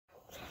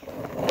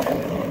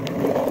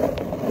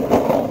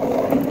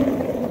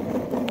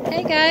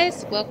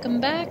guys, welcome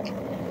back.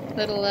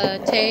 Little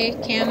Tay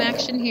cam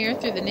action here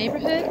through the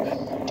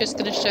neighborhood. Just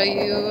going to show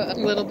you a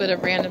little bit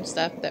of random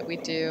stuff that we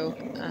do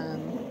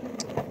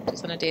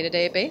just on a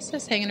day-to-day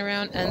basis, hanging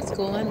around,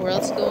 unschooling,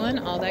 world schooling,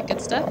 all that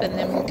good stuff, and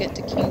then we'll get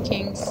to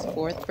King's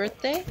 4th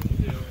birthday.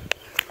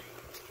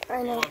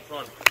 I know.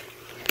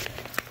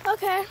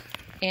 Okay.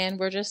 And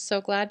we're just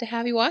so glad to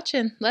have you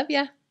watching. Love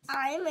ya.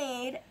 I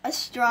made a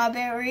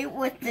strawberry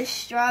with the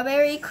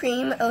strawberry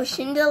cream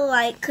Ocean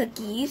Delight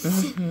cookies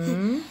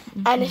and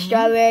a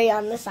strawberry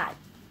on the side.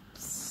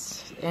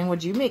 And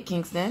what'd you make,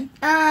 Kingston?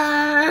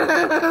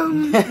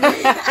 Fun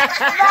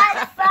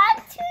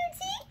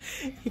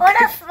Tuesday on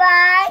a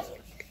fly.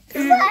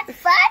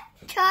 Fun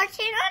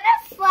torching on a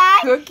fly.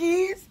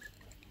 Cookies?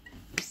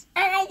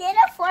 And I did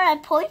it for a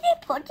potty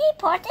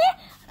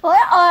for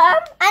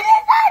arm and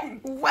a sun.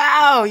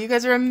 Wow, you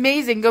guys are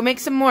amazing. Go make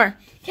some more.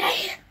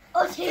 Okay.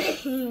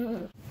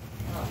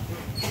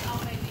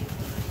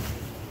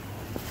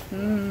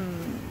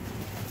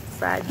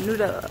 Fried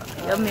noodle.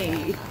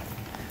 Yummy.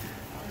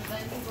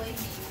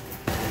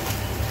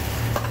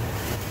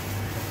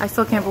 I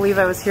still can't believe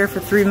I was here for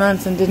 3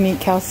 months and didn't eat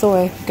cow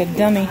soy. Like a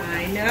dummy.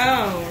 I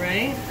know,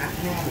 right?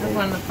 That's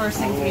one of the first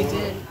things we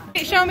did.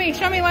 Hey, show me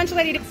lunch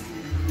lady.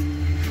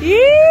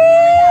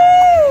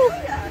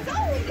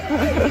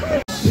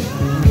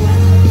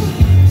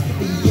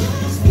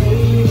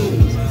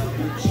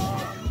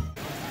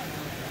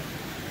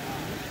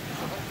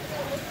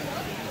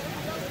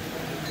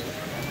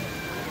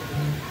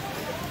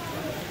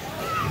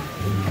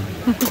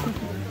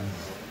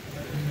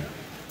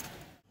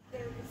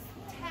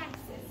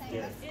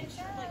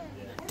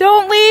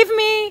 Don't leave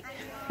me.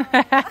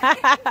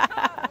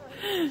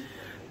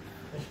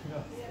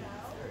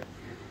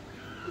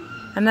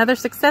 Another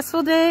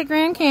successful day at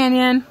Grand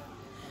Canyon.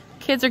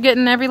 Kids are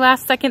getting every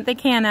last second they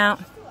can out.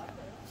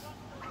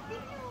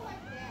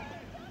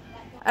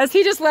 Is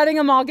he just letting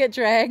them all get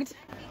dragged?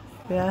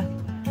 Yeah.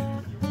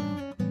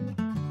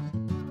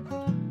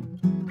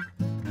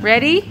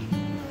 Ready?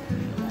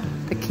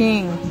 The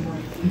king.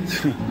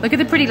 Look at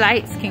the pretty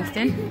lights,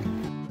 Kingston.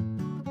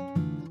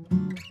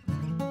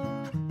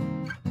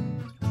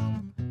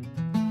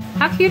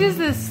 How cute is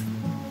this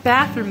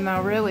bathroom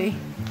though, really?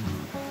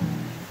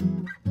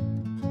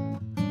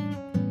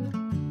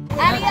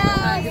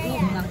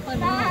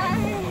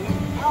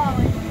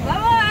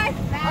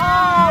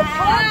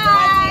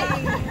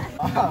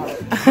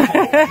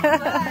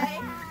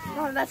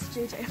 Oh, that's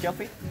JJ.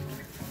 Selfie?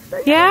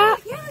 Yes, Yeah?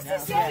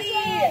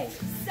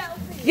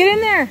 selfie. Get in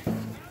there.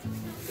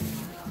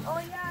 Oh,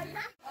 yeah.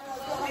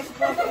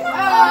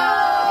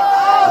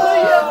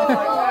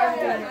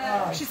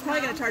 She's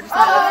probably going to charge us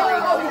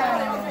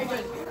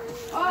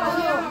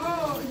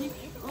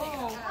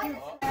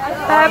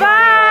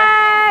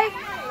Bye-bye.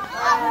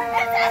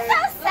 This is so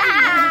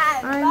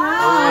sad. I know.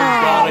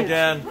 Gone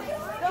again.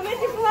 Don't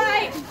make it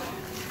polite.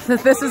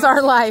 This is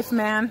our life,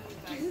 man.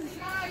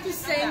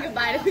 Just saying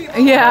goodbye to people.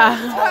 Yeah.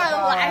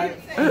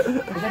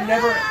 It's a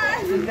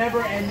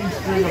never-ending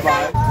string of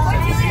vibes.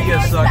 See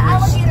ya,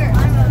 suckers.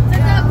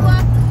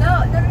 No.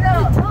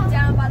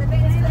 Down by the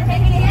biggest for the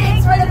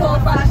hangs for the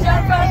bullfrog.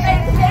 Jump from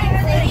big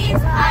potatoes and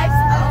eats pipes,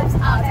 oaks,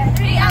 out.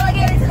 3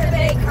 alligators in the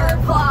big curb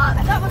claw.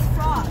 That was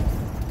frog.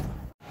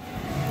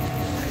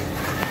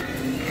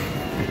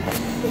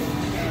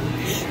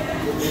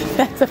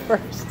 That's a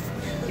first.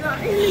 You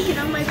want me to get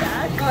on my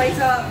back? Oh, he's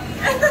up.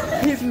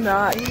 He's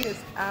not. He is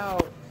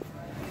out.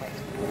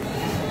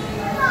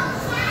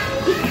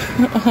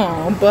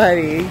 Oh,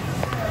 buddy.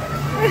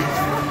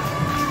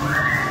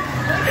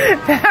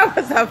 That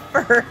was a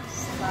first.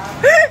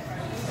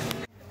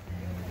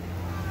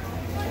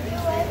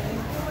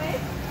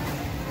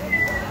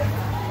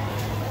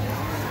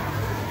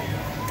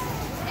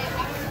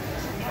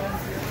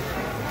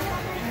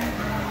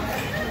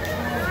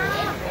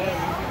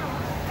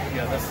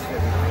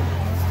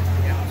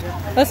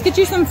 Let's get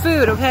you some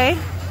food, okay?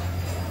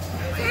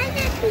 Can I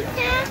get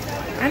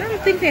pizza? I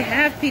don't think they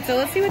have pizza.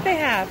 Let's see what they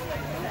have.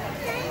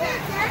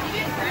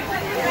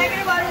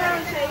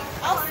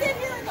 I'll sit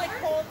here in like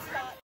cold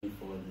spot.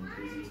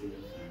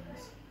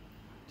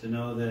 To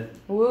know that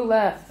Woo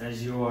left.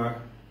 as you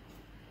are.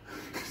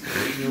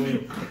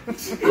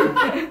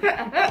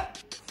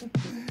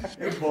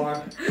 Hey,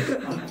 Bar.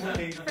 I'm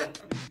playing.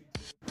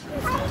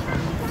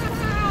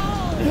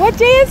 What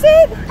day is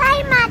it?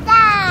 Spider-Man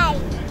Day.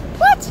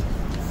 What?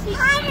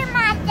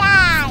 Spider-Man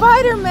Day.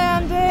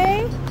 Spider-Man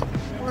Day.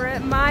 We're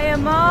at Maya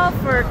Mall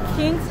for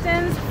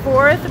Kingston's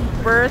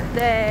 4th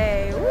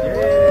birthday.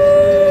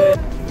 Woo!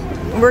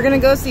 We're gonna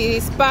go see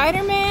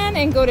Spider-Man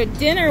and go to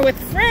dinner with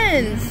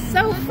friends.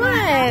 So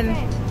fun.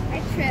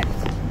 I tripped.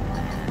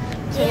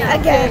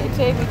 Again.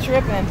 Tay be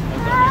tripping.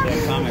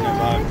 That comic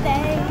about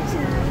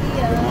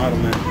the model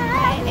man.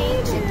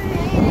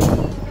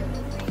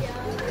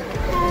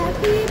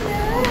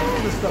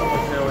 The stuff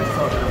that they're always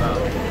talking about.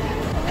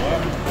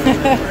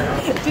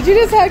 Did you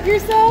just hug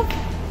yourself?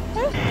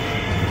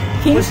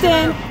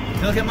 Kingston.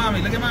 Look at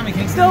mommy,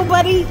 Kingston. Go,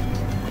 buddy.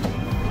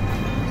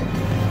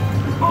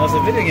 Oh, it's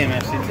a video game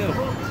actually too.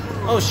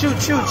 Oh, shoot.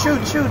 Get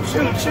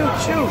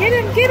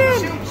him, get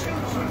him.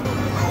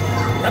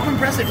 Let him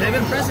press it,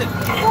 David. Press it.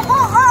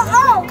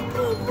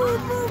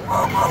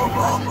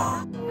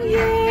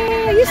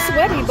 Yeah, you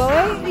sweaty,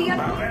 boy.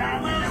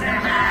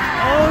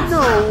 Oh,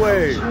 no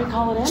way.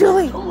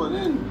 Julie,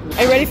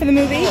 are you ready for the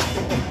movie?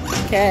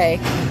 Okay.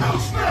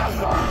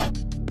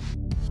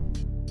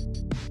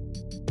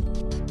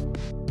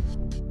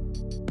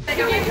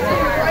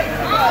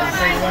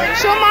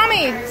 Show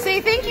mommy. Say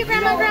thank you,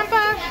 Grandma and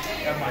Grandpa.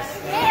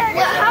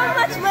 How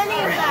much money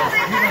is that?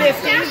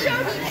 50. Show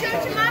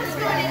to mom's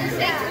going and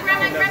say to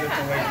Grandma and Grandpa.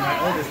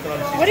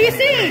 What do you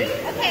see?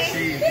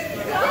 Okay.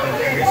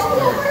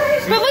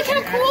 But look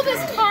how cool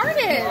this card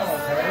is.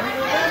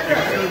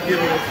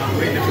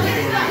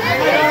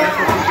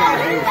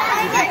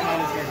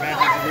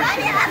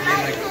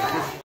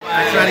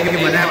 I try to give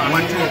him a nap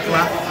 1, 2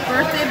 o'clock.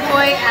 Birthday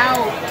boy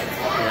out.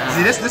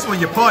 See, this one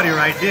your party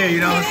right there, you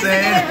know what I'm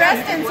saying?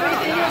 Resting so we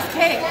can use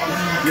cake.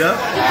 Yep.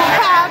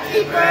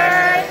 Happy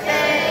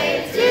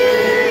birthday to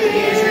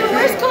you.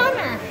 Where's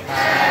Connor?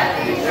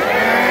 Happy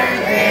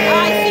birthday. Oh,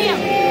 I see him.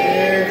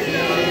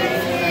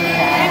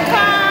 And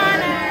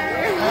Connor.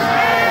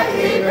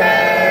 Happy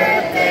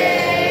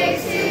birthday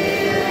to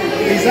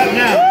you. He's up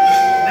now.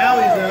 Now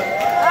he's up.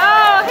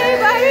 Oh, hey,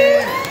 buddy.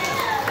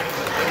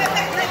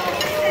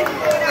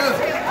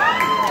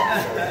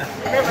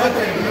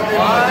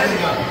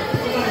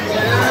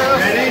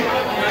 Ready? 1.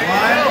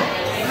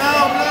 No.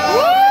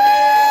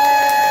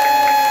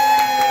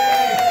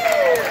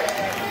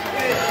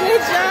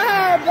 Good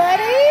job,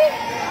 buddy.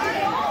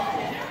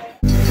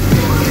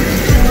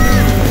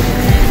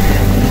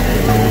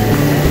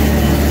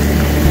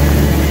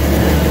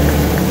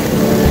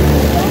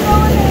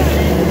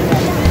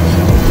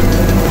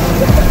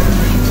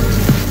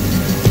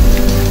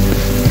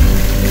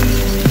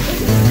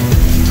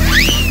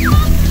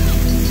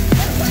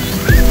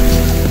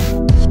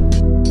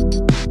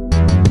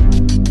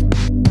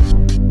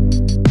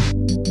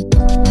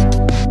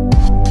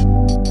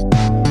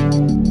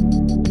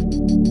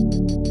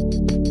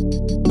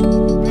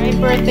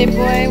 Birthday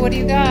boy, what do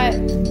you got?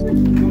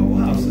 Oh,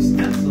 wow, some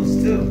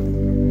stencils too.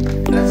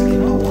 That's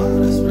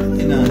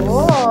really nice.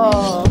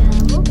 Oh.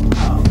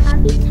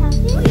 Happy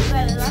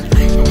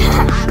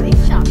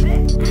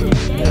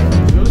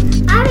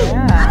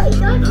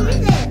don't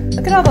use it.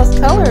 Look at all those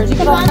colors. You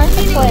got all kinds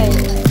of play.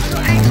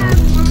 I have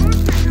one more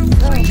present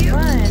for you.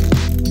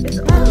 Fun. It's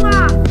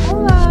Olaf.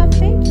 Olaf,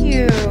 thank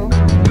you.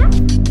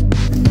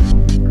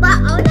 But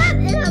Olaf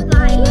is a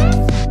bias.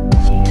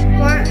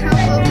 Want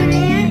help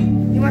opening it?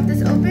 You want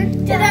this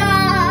open? Ta-da!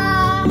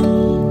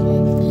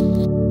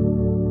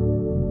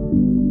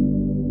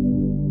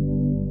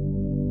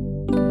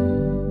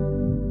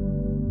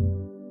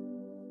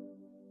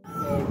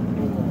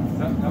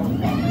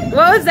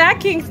 What was that,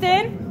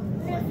 Kingston?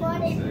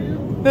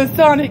 The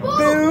sonic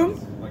boom.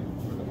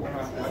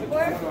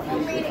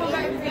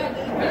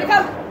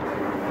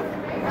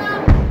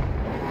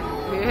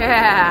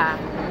 Yeah.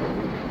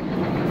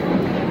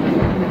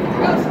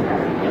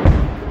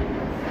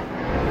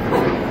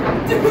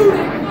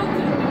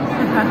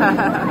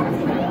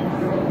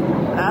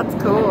 That's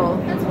cool.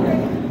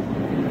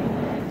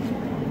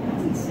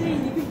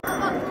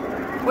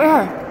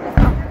 Where?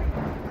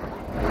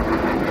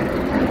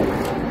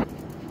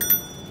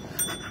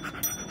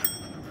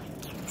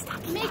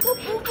 Make a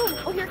poo-poo.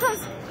 Oh, here it goes.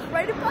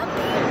 Right above me.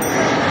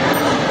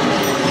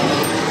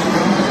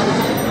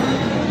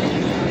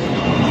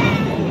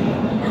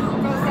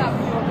 Goes up.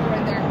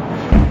 Right there.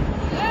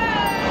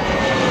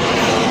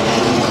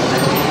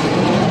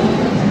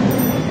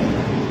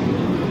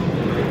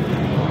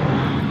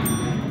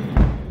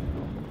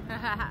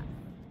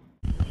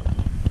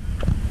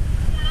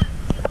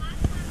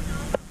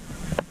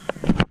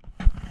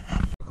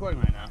 Recording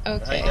right now.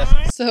 Okay,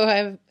 so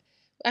I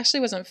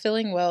actually wasn't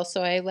feeling well,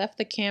 so I left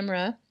the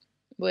camera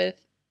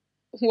with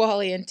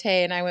Wally and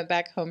Tay, and I went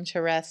back home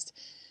to rest.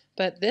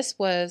 But this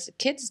was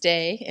Kids'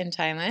 Day in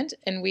Thailand,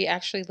 and we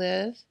actually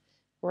live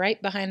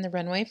right behind the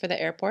runway for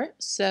the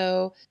airport.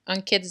 So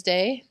on Kids'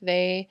 Day,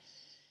 they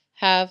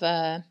have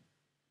a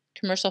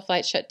commercial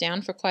flight shut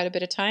down for quite a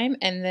bit of time,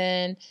 and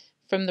then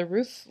from the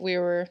roof, they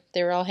were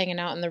all hanging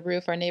out on the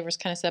roof. Our neighbors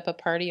kind of set up a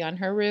party on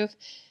her roof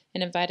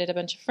and invited a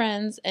bunch of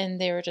friends,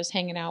 and they were just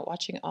hanging out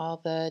watching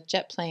all the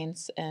jet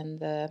planes and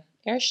the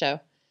air show,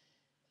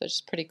 which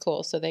is pretty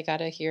cool. So they got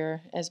to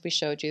hear, as we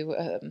showed you,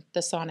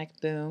 the sonic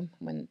boom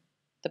when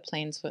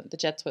the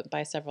jets went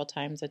by several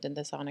times and did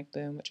the sonic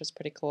boom, which was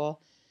pretty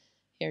cool.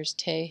 Here's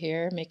Tay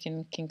here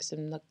making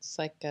Kingston looks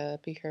like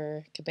be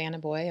her cabana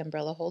boy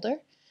umbrella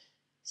holder.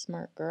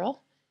 Smart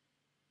girl.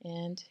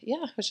 And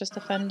yeah, it was just a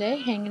fun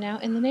day hanging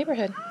out in the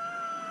neighborhood.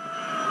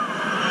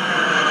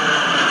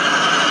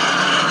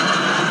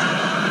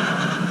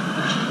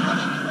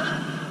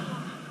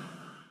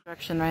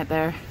 Right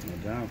there. No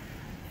doubt.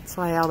 That's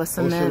why all the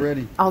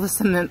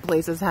cement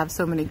places have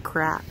so many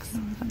cracks.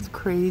 That's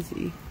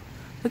crazy.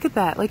 Look at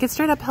that. Like, it's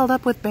straight up held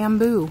up with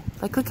bamboo.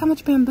 Like, look how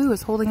much bamboo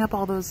is holding up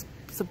all those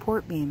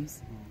support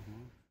beams.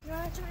 You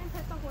want to try and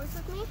pet the horse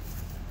with me?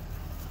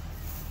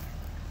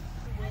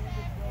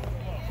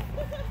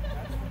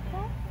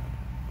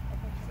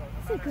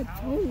 a good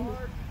food.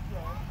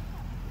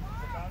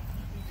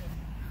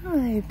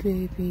 Hi,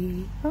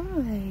 baby.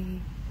 Hi.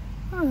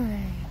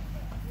 Hi.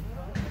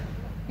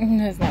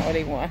 That's not what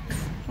he wants.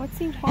 What's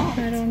he want?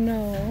 I don't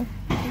know.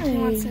 I think he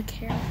wants a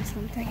carrot or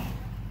something.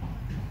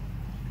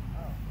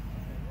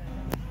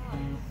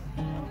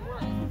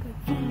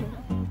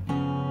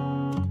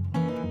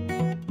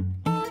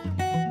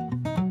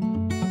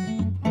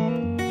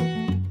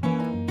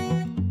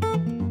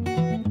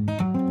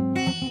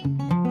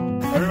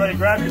 Everybody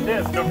grab your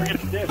disc. Don't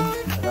forget your disc.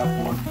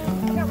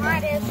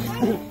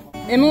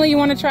 Emily, you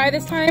want to try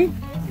this time?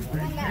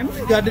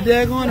 Emily got the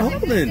daggone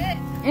holding.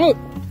 Oh,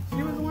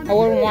 I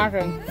wasn't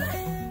watching.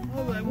 I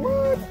was like,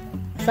 what?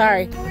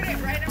 Sorry.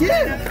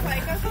 Yeah.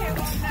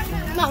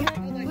 Mom,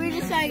 we're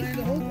just like,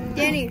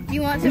 Danny, do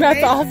you want some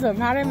That's rice? awesome.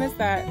 How did I miss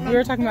that? We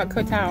were talking about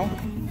Kotao.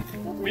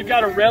 We've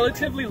got a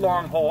relatively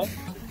long hole.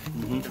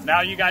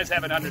 Now you guys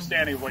have an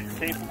understanding of what you're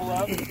capable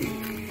of.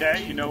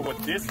 Okay, you know what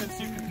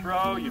distance you can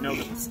throw, you know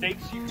the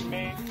mistakes you can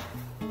make,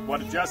 what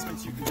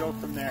adjustments you can go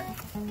from there.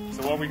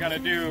 So what we're gonna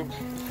do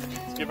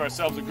is give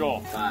ourselves a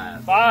goal.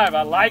 5. 5,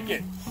 I like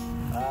it.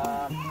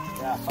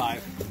 Yeah, 5.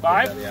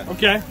 5? Yeah.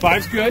 Okay,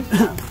 5's good.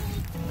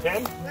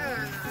 10?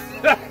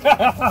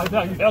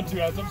 No, you held 2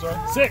 hands, I'm sorry.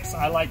 6,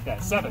 I like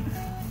that. 7.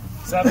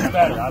 7's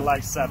better, I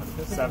like 7.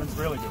 7's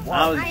really good.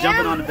 I was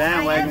jumping on the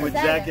bandwagon with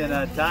Jack and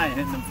Ty and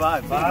hitting them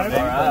 5. 5? All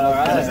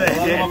right.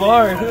 Welcome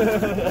aboard. 4,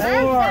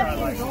 I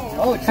like it.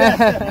 Oh,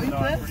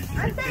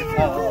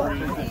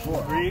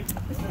 Three,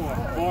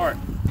 4,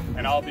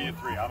 and I'll be a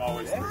 3. I'm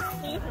always 3.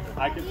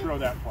 I can throw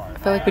that far. I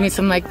feel like we need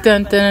some like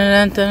dun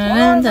dun dun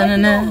dun dun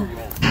dun dun.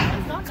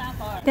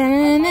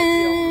 Dun,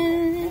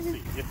 We'll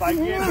see. If I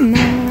get it,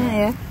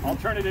 yeah. I'll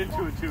turn it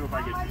into a 2 if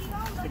I get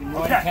you.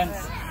 Okay.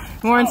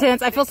 More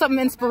intense. I feel something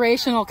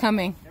inspirational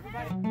coming.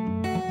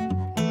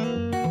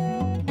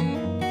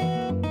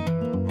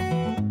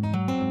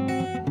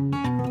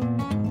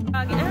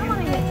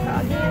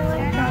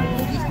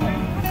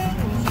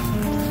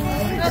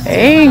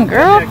 Dang,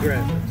 girl.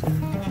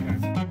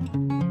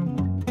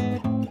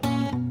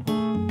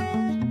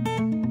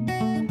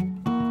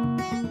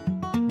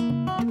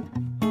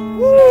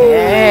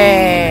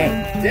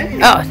 Hey.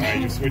 Oh. Alright,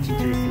 you're switching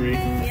to a 3.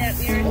 Yep,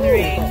 you're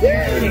 3.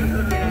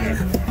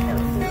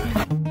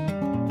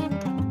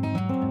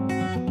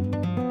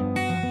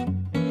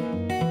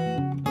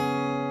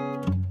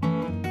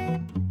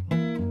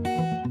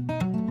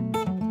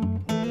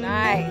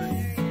 Nice.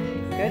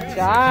 Good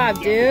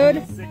job, dude.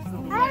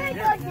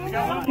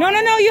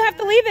 No, you have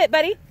to leave it,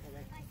 buddy.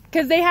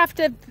 Because they have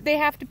to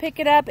pick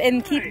it up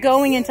and keep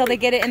going until they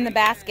get it in the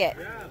basket.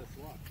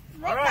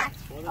 All right.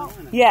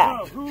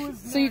 Yeah.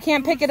 So you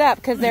can't pick it up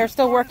because they're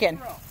still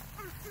working.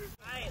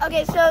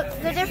 Okay, so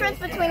the difference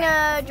between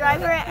a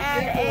driver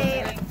and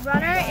a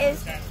runner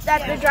is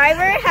that the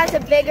driver has a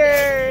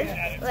bigger,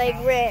 like,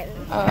 rim.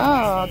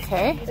 Oh,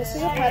 okay. This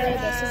is a putter,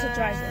 this is a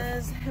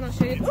driver. And I'll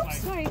show you. Oops,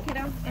 sorry,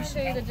 kiddo. I'll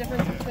show you the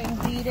difference between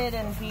beaded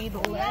and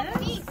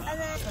beadless.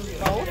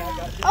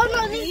 Oh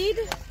no, these.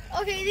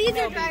 Okay, these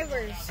are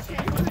drivers.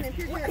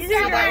 These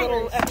are a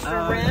little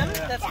extra rim.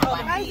 That's called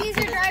a bead. These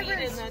are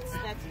drivers.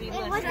 That's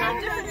beadless. The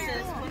difference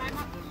is when I'm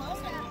up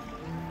close.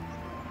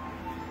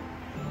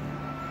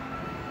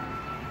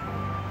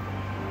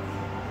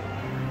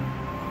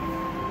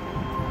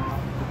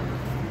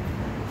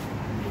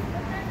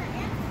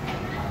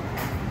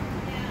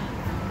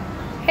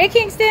 Hey,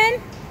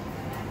 Kingston.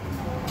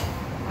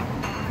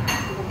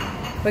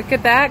 Look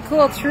at that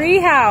cool tree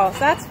house.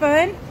 That's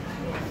fun.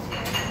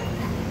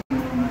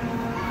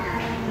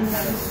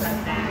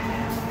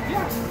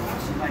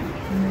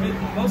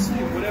 Mostly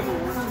whatever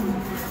works.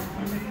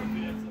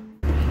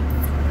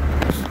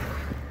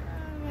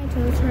 My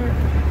toes hurt.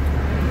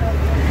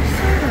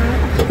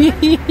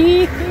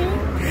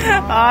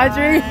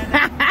 Audrey.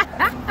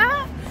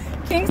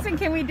 Kingston,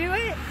 can we do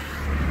it?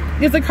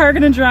 Is the car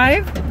gonna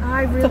drive?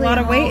 I really It's a lot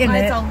of weight in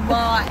it. It's a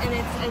lot, and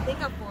it's I think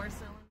a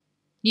 4-cylinder.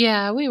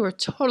 Yeah, we were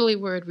totally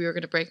worried we were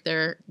going to break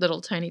their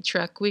little tiny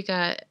truck. We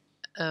got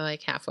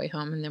like halfway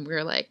home and then we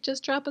were like,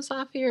 just drop us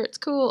off here. It's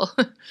cool.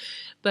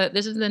 But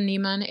this is the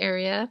Neiman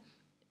area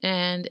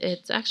and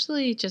it's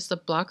actually just a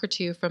block or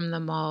 2 from the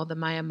mall, the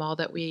Maya Mall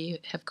that we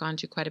have gone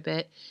to quite a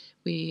bit.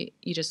 You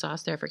just saw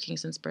us there for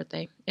Kingston's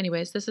birthday.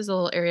 Anyways, this is a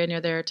little area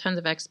near there. Tons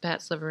of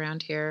expats live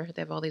around here.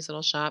 They have all these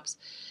little shops.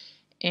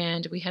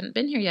 And we hadn't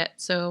been here yet,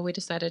 so we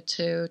decided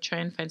to try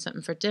and find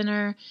something for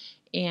dinner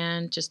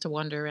and just to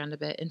wander around a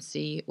bit and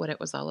see what it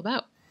was all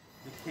about.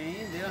 The cane?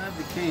 They don't have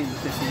the cane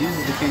because she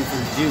uses the cane for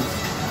the juice.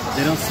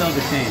 They don't sell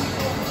the cane.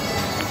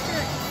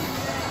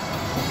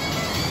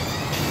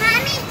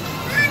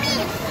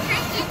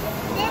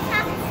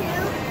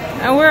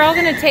 And we're all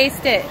gonna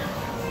taste it.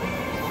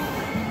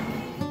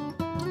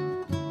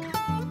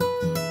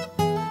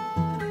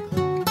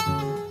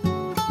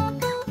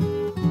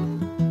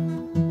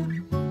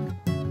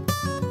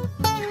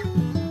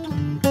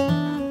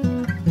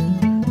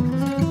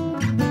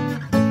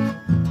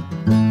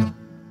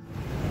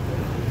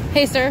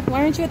 Hey, sir,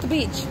 why aren't you at the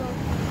beach?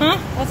 Huh?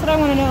 That's what I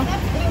want to know.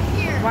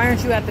 Why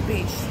aren't you at the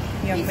beach,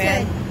 young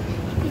man?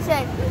 He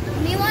said,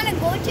 we want to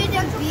go to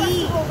the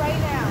beach right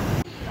now.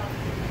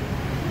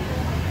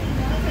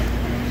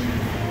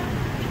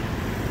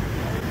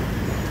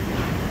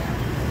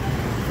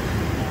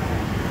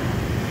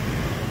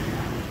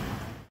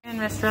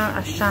 Restaurant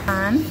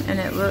Ashan, and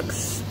it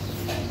looks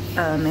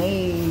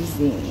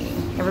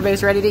amazing.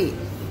 Everybody's ready to eat.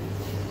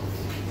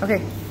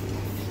 Okay.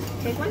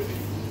 Take one.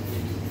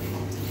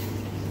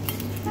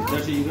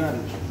 That's it, you got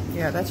it.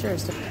 Yeah, that's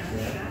yours.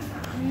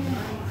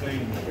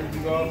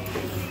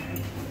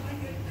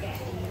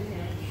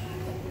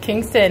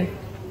 Kingston,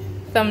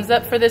 thumbs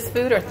up for this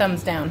food or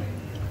thumbs down?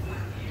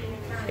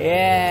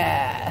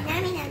 Yeah.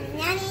 Yummy, yummy,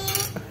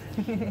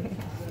 yummy.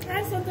 I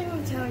have something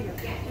to tell you.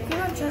 If you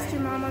don't trust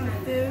your mom on the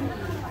food,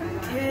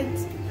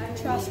 kids,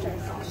 trust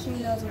her. She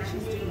knows what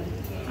she's doing.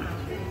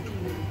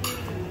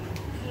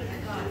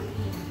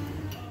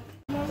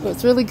 Well,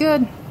 it's really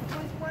good.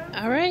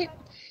 All right.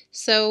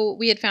 So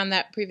we had found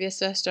that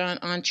previous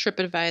restaurant on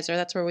TripAdvisor.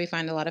 That's where we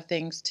find a lot of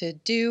things to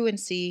do and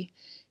see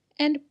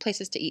and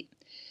places to eat.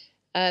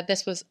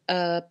 This was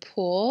a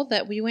pool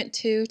that we went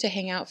to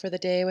hang out for the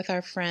day with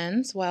our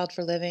friends, Wild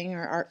for Living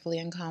or Artfully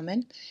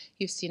Uncommon.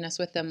 You've seen us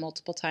with them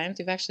multiple times.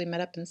 We've actually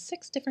met up in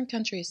 6 different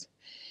countries.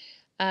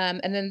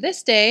 And then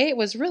this day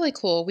was really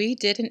cool. We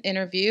did an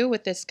interview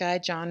with this guy,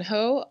 John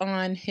Ho,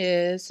 on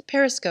his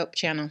Periscope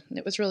channel.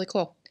 It was really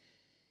cool.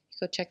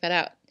 Go check that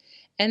out.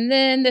 And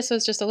then this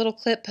was just a little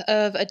clip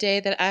of a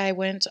day that I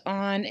went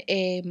on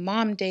a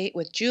mom date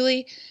with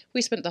Julie.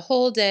 We spent the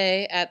whole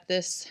day at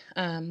this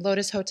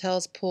Lotus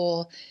Hotel's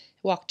pool,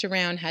 walked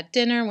around, had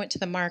dinner, went to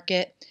the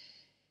market.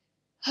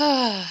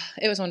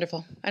 It was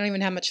wonderful. I don't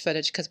even have much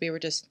footage because we were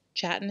just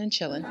chatting and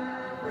chilling.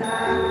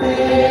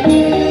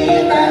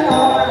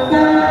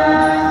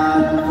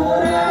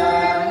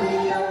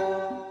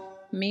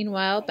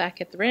 Meanwhile,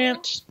 back at the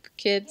ranch, the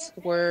kids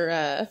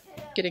were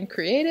getting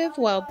creative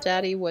while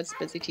Daddy was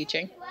busy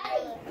teaching.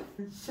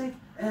 Shake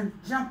and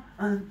jump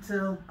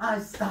until I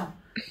stop.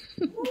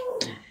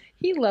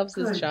 He loves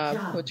his Good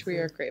job, which we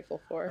are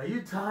grateful for. Are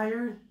you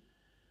tired?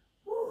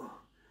 Woo.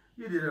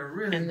 You did a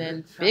really And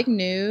then good job. big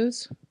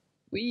news,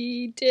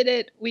 we did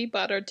it. We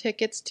bought our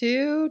tickets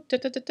to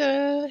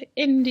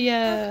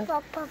India.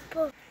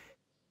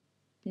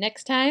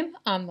 Next time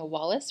on the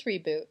Wallace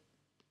Reboot.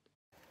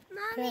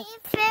 Mommy, it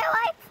felt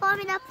like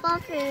Florida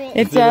Florida.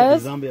 It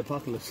does? Zombie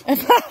apocalypse.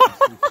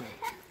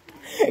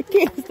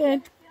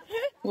 Kingston.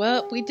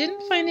 Well, we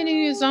didn't find any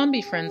new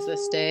zombie friends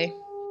this day.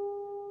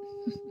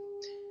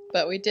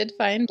 But we did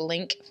find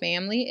Blink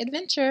Family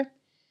Adventure.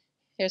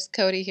 Here's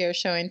Cody here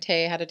showing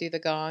Tay how to do the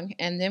gong.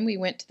 And then we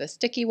went to the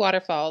Sticky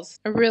Waterfalls,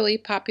 a really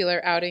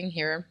popular outing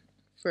here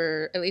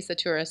for at least the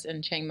tourists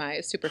in Chiang Mai.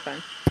 It's super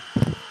fun.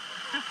 Oh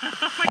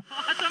my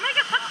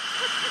god,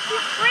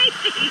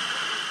 he's crazy.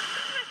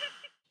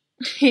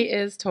 He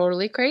is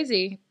totally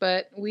crazy,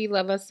 but we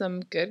love us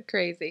some good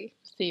crazy.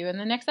 See you in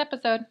the next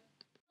episode.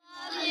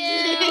 Love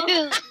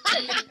you.